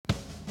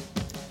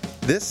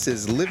This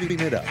is Living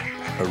It Up,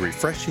 a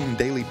refreshing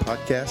daily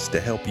podcast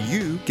to help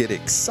you get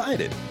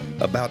excited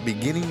about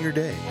beginning your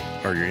day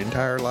or your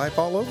entire life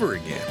all over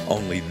again.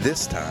 Only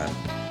this time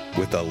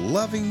with a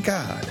loving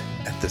God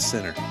at the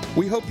center.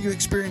 We hope you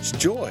experience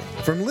joy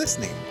from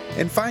listening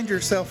and find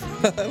yourself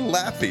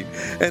laughing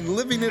and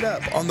living it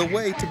up on the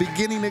way to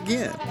beginning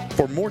again.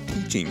 For more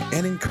teaching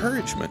and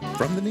encouragement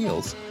from the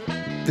Neals,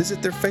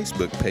 visit their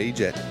Facebook page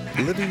at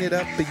Living It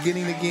Up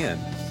Beginning Again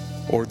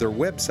or their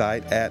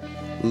website at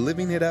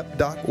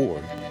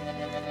livingitup.org.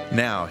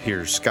 Now,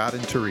 here's Scott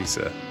and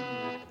Teresa.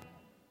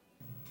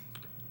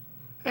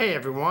 Hey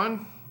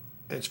everyone,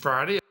 it's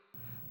Friday.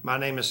 My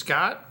name is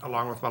Scott,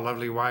 along with my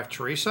lovely wife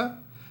Teresa,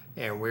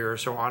 and we are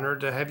so honored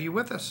to have you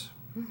with us.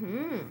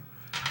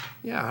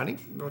 Yeah, honey,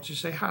 why don't you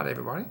say hi to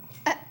everybody?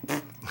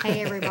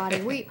 Hey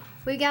everybody,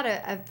 we got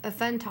a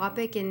fun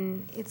topic,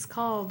 and it's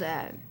called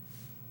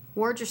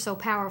words are so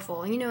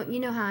powerful. You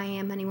know how I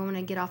am, honey. We want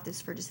to get off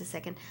this for just a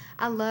second.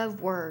 I love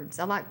words.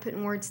 I like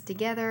putting words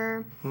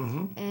together,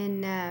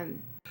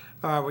 and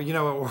Well, you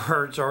know what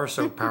words are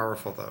so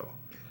powerful, though.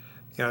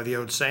 You know, the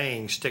old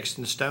saying, sticks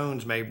and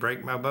stones may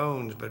break my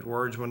bones, but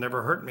words will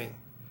never hurt me.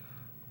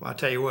 Well, I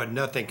tell you what,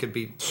 nothing could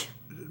be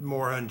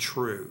more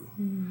untrue.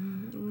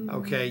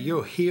 Okay,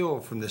 you'll heal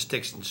from the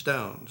sticks and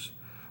stones,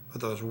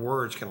 but those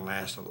words can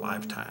last a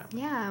lifetime.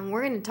 yeah, and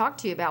we're going to talk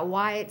to you about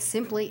why it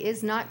simply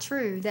is not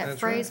true. That That's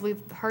phrase right.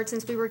 we've heard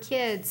since we were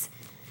kids,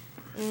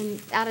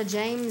 and out of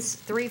James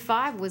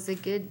 3:5 was a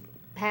good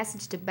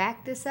passage to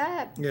back this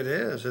up. It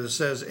is. It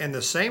says, in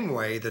the same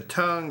way, the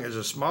tongue is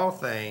a small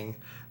thing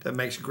that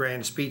makes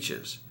grand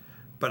speeches,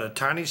 but a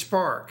tiny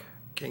spark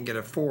can get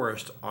a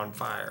forest on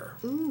fire.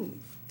 Ooh,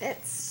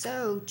 that's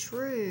so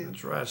true.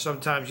 That's right.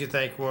 Sometimes you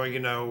think, well, you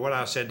know, what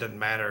I said doesn't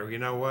matter. You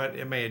know what?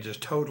 It may have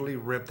just totally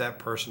ripped that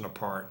person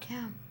apart.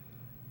 Yeah,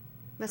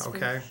 that's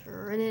Okay. for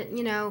sure. And it,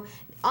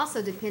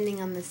 also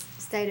depending on the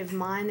state of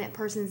mind that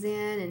person's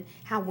in, and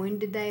how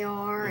wounded they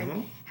are,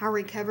 and how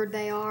recovered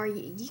they are,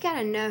 you got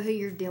to know who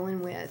you're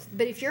dealing with.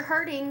 But if you're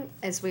hurting,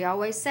 as we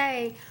always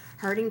say,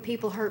 hurting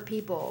people hurt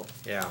people.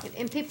 Yeah.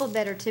 And people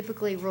that are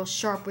typically real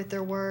sharp with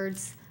their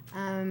words,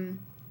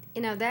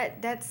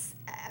 that's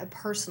a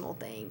personal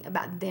thing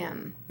about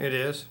them. It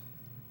is.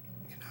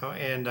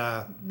 And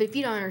But if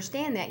you don't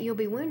understand that, you'll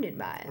be wounded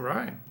by it.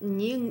 right.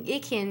 And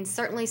it can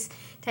certainly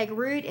take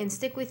root and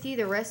stick with you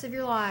the rest of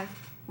your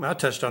life. I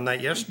touched on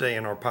that yesterday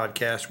in our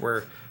podcast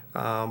where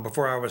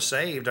before I was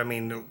saved, I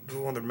mean,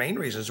 one of the main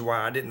reasons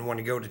why I didn't want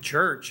to go to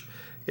church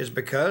is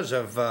because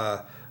of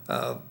what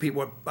I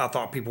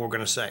thought people were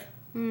going to say.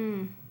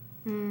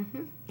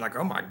 Like,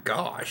 oh my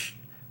gosh,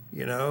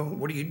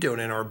 what are you doing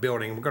in our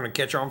building? We're going to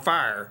catch on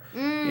fire.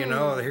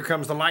 Here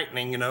comes the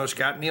lightning.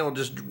 Scott Neal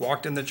just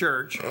walked in the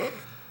church.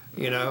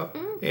 And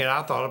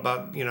I thought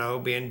about,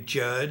 being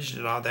judged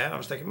and all that. I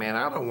was thinking, man,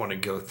 I don't want to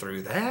go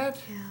through that.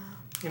 Yeah.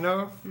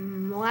 Well,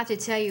 I have to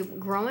tell you,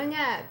 growing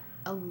up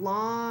a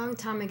long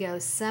time ago,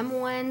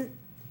 someone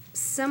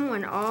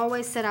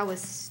always said I was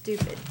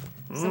stupid.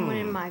 Someone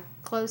in my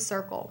close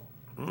circle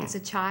as a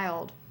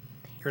child.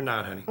 You're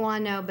not, honey. Well, I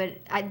know, but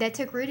that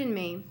took root in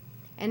me.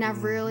 And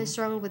I've really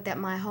struggled with that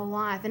my whole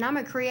life. And I'm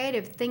a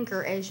creative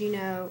thinker, as you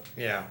know.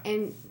 Yeah.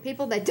 And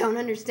people that don't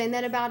understand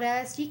that about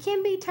us, you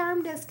can be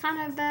termed as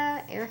kind of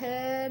a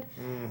airhead,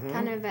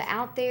 kind of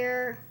out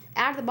there.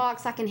 Out of the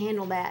box, I can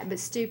handle that. But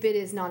stupid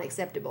is not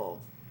acceptable.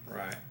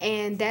 Right.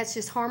 And that's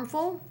just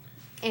harmful.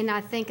 And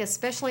I think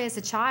especially as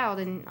a child,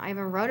 and I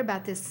even wrote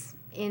about this,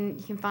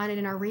 you can find it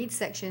in our read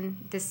section,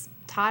 this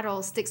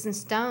title, Sticks and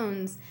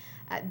Stones,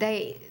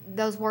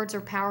 those words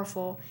are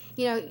powerful.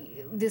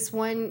 This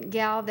one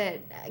gal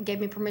that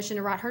gave me permission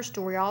to write her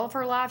story, all of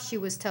her life she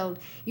was told,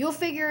 you'll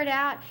figure it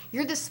out,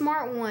 you're the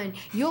smart one,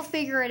 you'll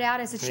figure it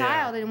out as a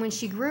child. And when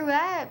she grew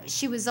up,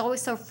 she was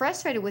always so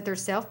frustrated with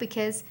herself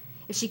because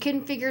if she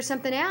couldn't figure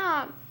something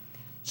out,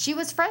 she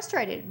was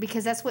frustrated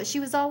because that's what she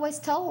was always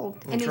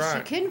told. And That's if right.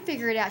 she couldn't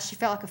figure it out, she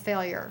felt like a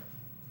failure.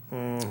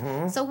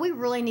 So we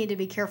really need to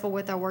be careful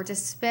with our words,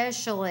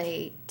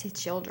 especially to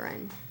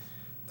children.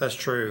 That's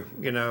true,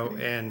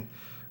 and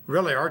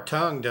really our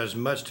tongue does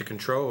much to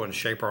control and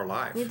shape our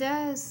life. It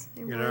does.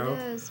 It really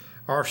does.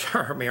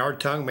 Our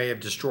tongue may have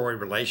destroyed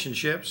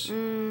relationships,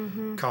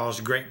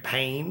 caused great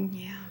pain.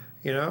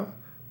 Yeah.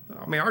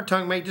 Our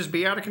tongue may just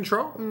be out of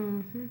control.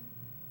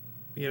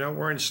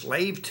 We're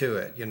enslaved to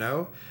it,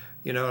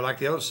 like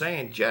the old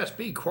saying, just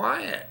be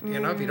quiet.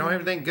 If you don't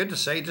have anything good to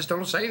say, just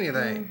don't say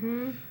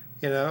anything.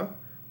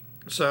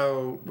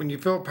 So when you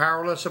feel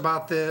powerless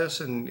about this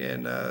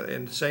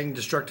and saying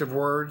destructive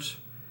words,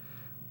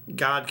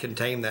 God can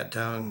tame that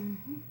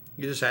tongue.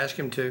 You just ask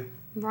Him to.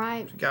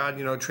 Right. God,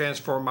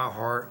 transform my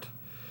heart,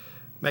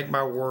 make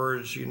my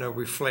words,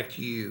 reflect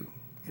You.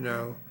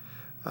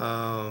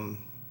 Then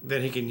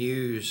He can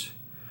use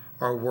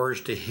our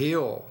words to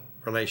heal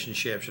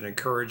relationships and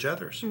encourage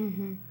others.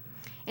 And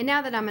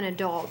now that I'm an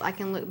adult, I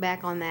can look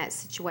back on that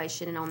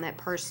situation and on that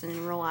person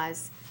and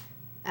realize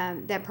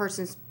that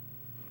person's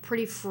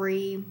pretty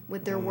free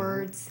with their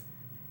words.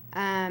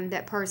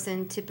 That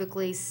person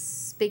typically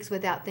speaks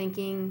without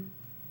thinking.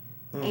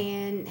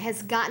 and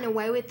has gotten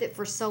away with it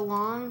for so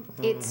long,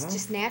 it's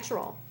just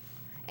natural.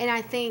 And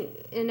I think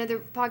another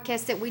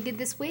podcast that we did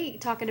this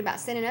week talking about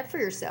standing up for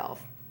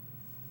yourself,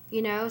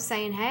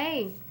 saying,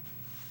 hey,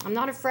 I'm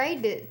not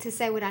afraid to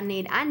say what I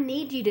need. I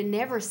need you to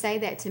never say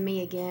that to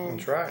me again.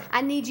 That's right.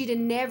 I need you to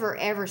never,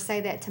 ever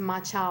say that to my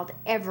child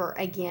ever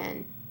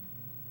again.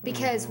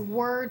 Because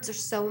words are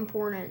so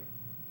important.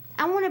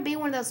 I want to be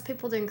one of those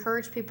people to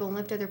encourage people and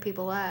lift other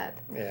people up.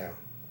 Yeah.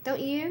 Don't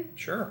you?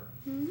 Sure.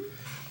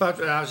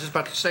 But I was just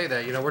about to say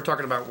that. We're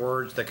talking about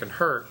words that can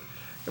hurt,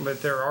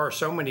 but there are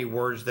so many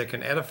words that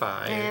can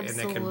edify and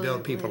that can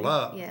build people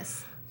up.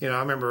 Yes. I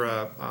remember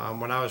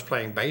when I was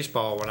playing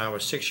baseball when I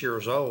was 6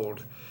 years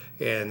old,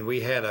 and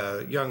we had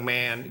a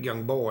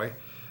young boy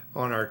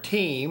on our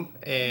team,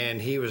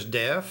 and he was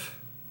deaf,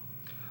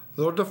 a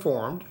little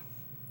deformed.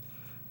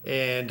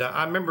 And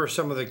I remember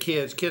some of the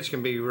kids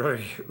can be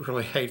really,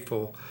 really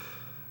hateful,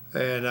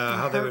 and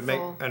how they would make,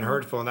 and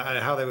hurtful, and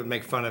how they would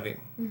make fun of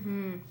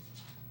him.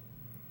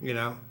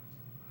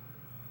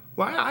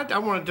 Well, I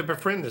wanted to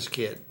befriend this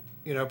kid,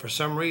 for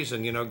some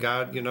reason,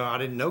 God, I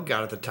didn't know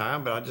God at the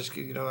time, but I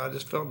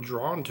just felt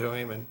drawn to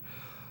him. And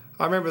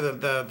I remember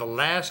the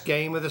last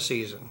game of the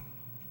season,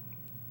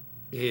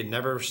 he had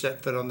never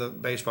set foot on the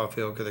baseball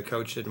field because the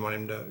coach didn't want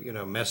him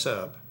to, mess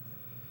up.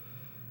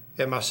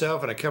 And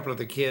myself and a couple of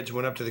the kids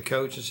went up to the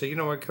coach and said, you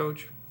know what,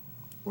 Coach,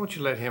 why don't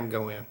you let him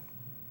go in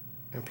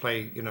and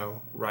play,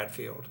 right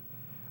field?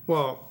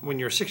 Well, when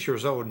you're 6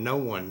 years old, no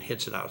one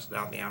hits it out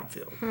in the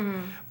outfield.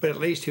 But at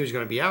least he was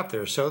going to be out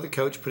there. So the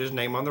coach put his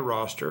name on the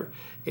roster,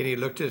 and he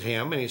looked at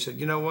him, and he said,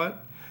 you know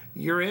what?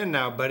 You're in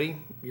now, buddy.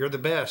 You're the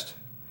best.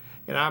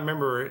 And I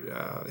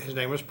remember his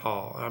name was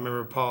Paul. I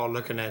remember Paul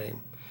looking at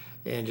him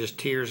and just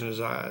tears in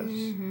his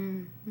eyes.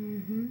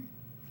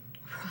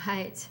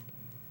 Right.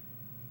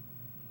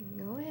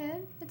 Go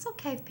ahead. It's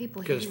okay if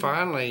people hear you. Because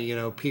finally,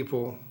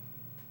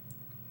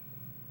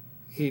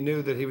 he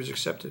knew that he was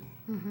accepted.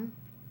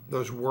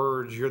 Those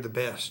words, you're the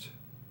best,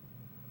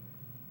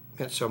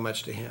 meant so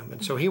much to him.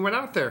 And so he went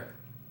out there,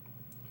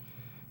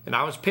 and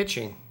I was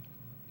pitching.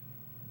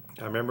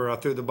 I remember I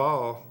threw the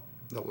ball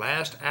the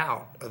last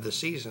out of the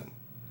season,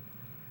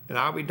 and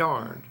I'll be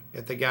darned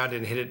if the guy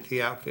didn't hit it to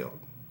the outfield.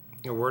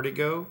 And where'd it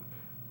go?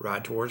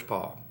 Right towards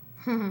Paul.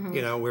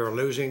 We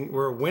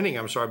were winning,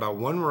 by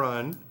 1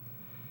 run.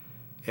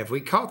 If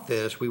we caught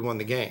this, we won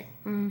the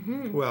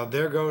game. Well,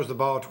 there goes the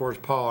ball towards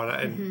Paul,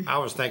 and I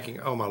was thinking,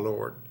 oh my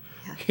Lord.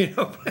 But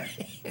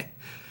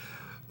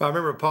I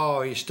remember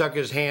Paul, he stuck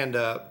his hand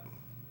up,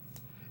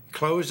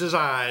 closed his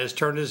eyes,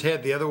 turned his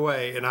head the other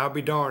way, and I'll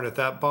be darned if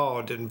that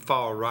ball didn't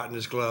fall right in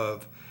his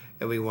glove,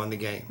 and we won the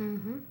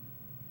game.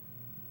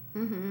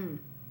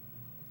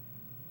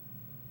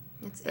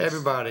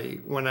 Everybody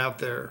went out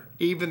there,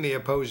 even the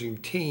opposing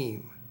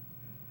team,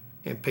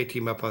 and picked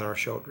him up on our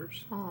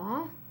shoulders.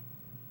 Aww.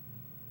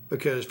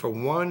 Because for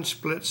one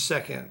split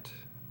second,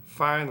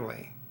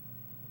 finally,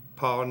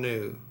 Paul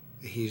knew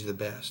that he's the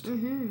best.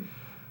 And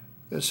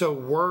so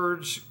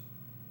words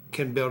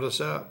can build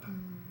us up.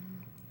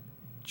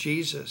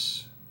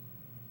 Jesus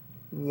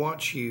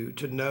wants you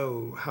to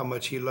know how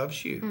much he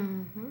loves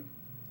you.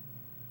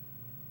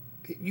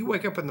 You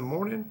wake up in the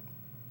morning,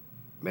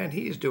 man,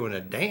 he is doing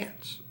a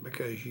dance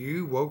because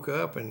you woke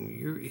up and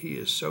he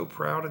is so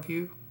proud of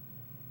you.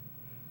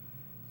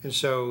 And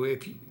so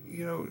if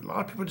a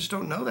lot of people just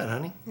don't know that,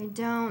 honey. They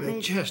don't. They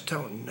just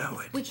don't know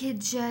it. We could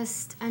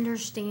just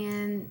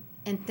understand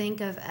and think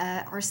of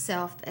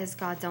ourselves as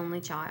God's only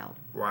child.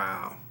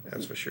 Wow,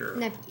 that's for sure.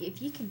 Now, if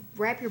you could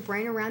wrap your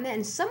brain around that,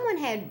 and someone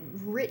had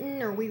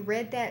written or we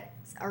read that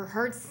or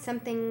heard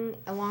something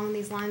along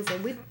these lines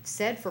that we've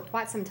said for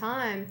quite some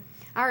time.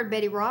 I heard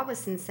Betty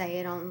Robinson say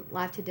it on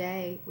Live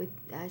Today with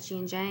she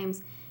and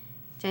James.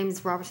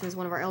 James Robertson is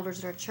one of our elders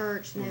at our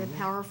church, and they have a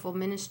powerful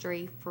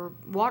ministry for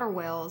water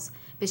wells.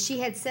 But she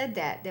had said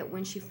that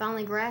when she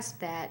finally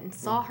grasped that and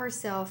saw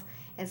herself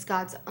as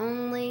God's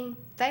only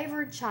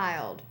favored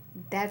child,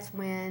 that's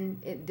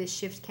when this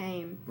shift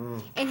came.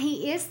 And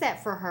he is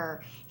that for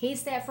her.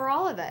 He's that for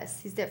all of us.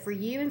 He's that for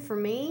you and for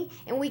me.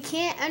 And we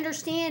can't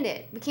understand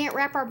it. We can't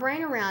wrap our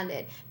brain around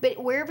it. But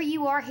wherever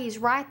you are, he's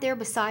right there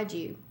beside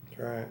you.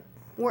 That's right.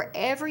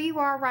 Wherever you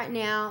are right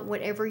now,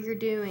 whatever you're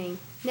doing.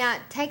 Now,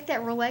 take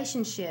that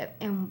relationship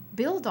and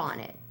build on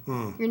it.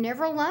 You're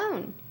never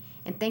alone.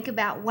 And think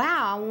about,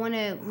 wow, I want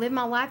to live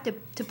my life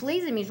to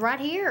please him. He's right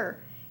here.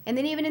 And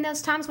then even in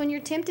those times when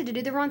you're tempted to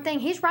do the wrong thing,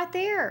 he's right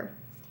there.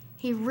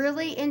 He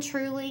really and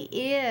truly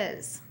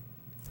is.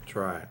 That's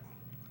right.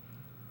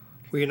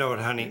 Well, you know what,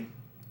 honey?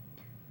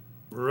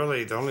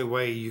 Really, the only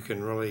way you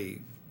can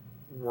really,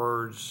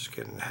 words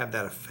can have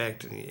that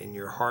effect and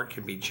your heart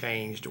can be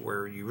changed to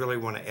where you really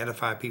want to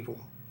edify people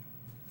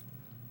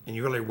and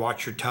you really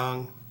watch your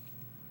tongue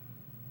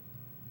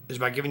is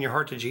by giving your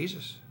heart to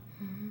Jesus.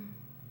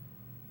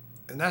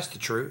 And that's the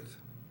truth.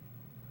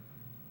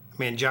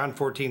 I mean, John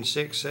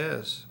 14:6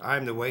 says, I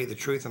am the way, the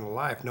truth, and the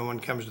life. No one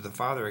comes to the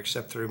Father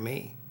except through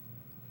me.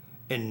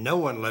 And no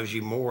one loves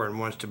you more and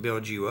wants to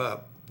build you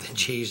up than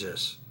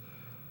Jesus.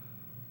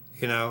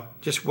 You know,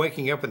 just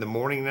waking up in the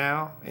morning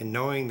now and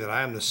knowing that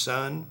I am the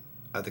son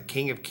of the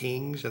King of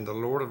Kings and the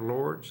Lord of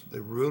Lords,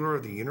 the ruler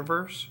of the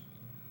universe.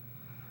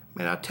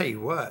 Man, I tell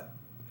you what,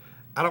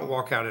 I don't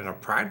walk out in a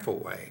prideful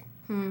way,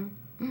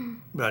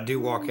 but I do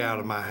walk out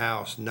of my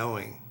house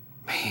knowing,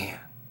 man,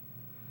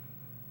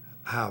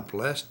 how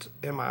blessed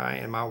am I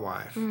and my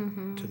wife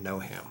to know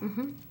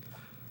him.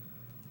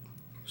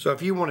 So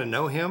if you want to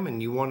know him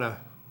and you want to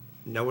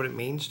know what it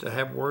means to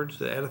have words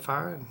that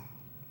edify and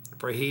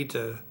for you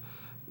to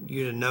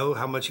know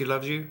how much he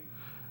loves you,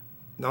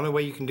 the only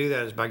way you can do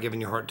that is by giving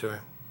your heart to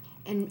him.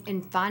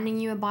 And finding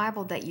you a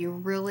Bible that you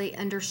really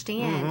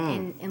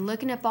understand and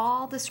looking up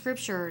all the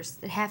scriptures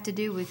that have to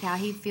do with how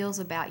he feels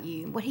about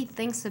you, what he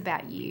thinks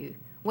about you,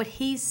 what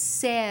he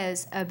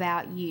says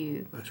about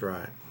you. That's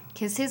right.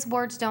 Because his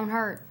words don't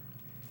hurt.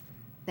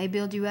 They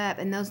build you up.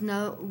 And those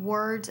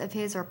words of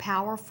his are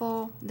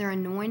powerful. They're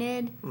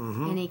anointed.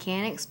 And he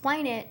can't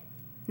explain it.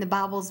 The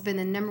Bible's been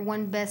the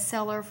 #1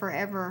 bestseller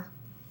forever.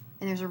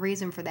 And there's a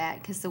reason for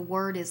that. Because the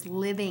word is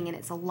living and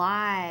it's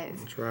alive.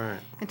 That's right.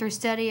 And through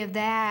study of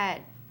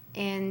that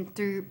and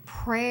through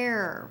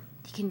prayer,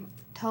 you can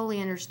totally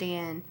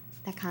understand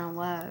that kind of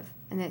love.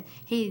 And that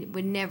he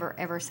would never,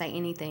 ever say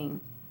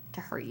anything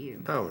to hurt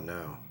you. Oh,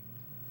 no.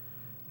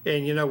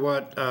 And you know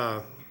what?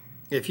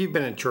 If you've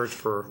been in church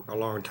for a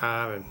long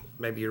time and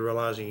maybe you're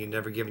realizing you've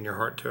never given your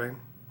heart to him,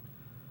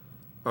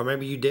 or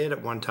maybe you did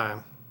at one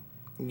time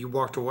and you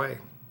walked away.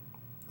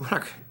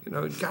 You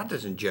know, God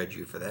doesn't judge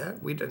you for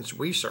that.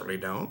 We certainly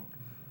don't.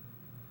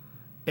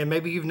 And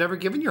maybe you've never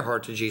given your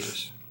heart to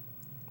Jesus.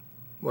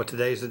 Well,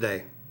 today's the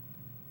day.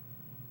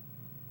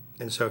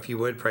 And so if you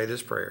would pray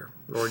this prayer,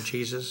 Lord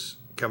Jesus,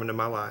 come into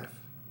my life.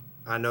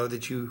 I know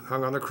that you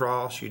hung on the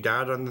cross, you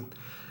died, and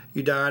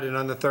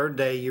on the third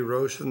day you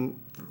rose from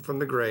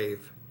the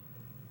grave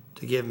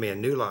to give me a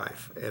new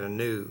life and a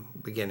new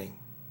beginning.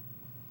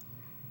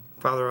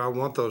 Father, I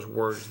want those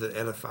words that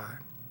edify.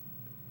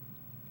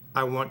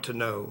 I want to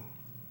know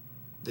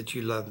that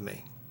you love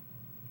me.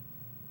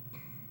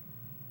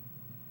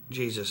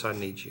 Jesus, I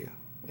need you.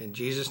 In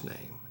Jesus'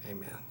 name,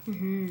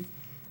 amen.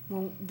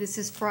 Well, this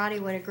is Friday.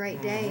 What a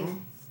great day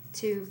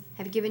to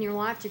have given your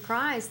life to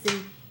Christ.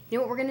 And you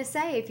know what we're going to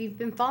say? If you've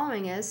been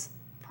following us,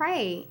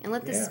 pray and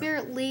let the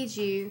Spirit lead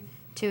you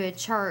to a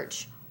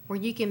church where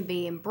you can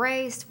be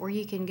embraced, where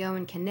you can go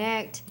and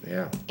connect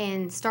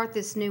and start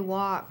this new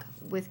walk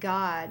with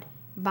God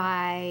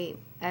by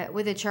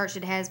with a church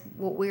that has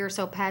what we are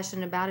so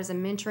passionate about is a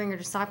mentoring or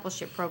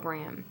discipleship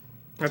program.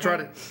 That's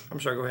right. I'm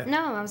sorry, go ahead.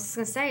 No, I was just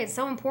going to say, it's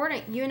so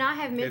important. You and I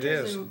have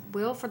mentors and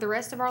will for the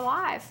rest of our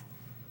life.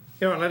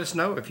 You know, let us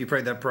know if you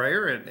prayed that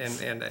prayer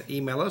and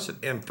email us at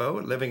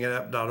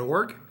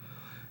info@livingitup.org.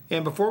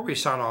 And before we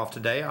sign off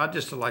today, I'd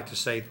just like to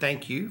say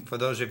thank you for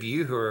those of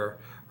you who are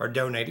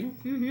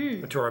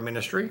donating to our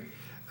ministry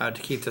to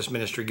keep this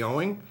ministry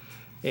going.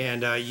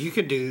 And you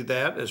can do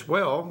that as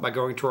well by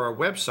going to our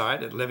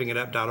website at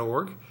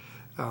livingitup.org.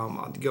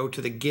 Go to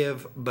the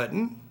Give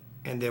button,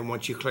 and then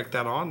once you click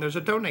that on, there's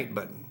a Donate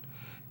button.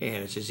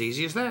 And it's as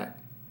easy as that.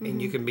 And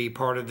you can be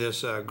part of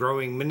this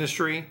growing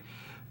ministry,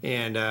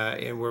 and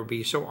we'll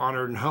be so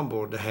honored and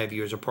humbled to have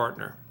you as a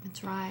partner.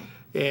 That's right.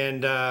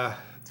 And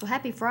so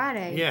happy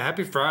Friday. Yeah,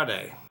 happy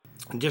Friday.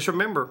 And just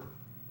remember,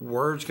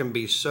 words can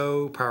be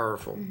so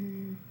powerful.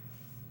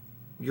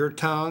 Your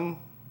tongue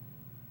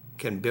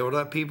can build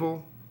up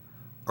people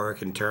or it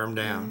can tear them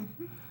down.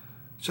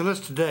 So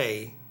let's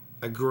today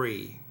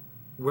agree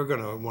we're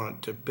going to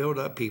want to build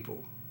up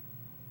people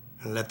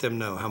and let them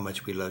know how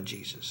much we love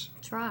Jesus.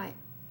 That's right.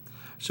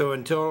 So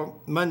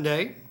until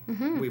Monday,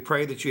 we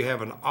pray that you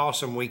have an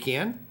awesome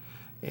weekend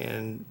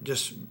and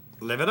just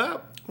live it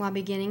up. While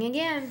beginning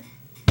again.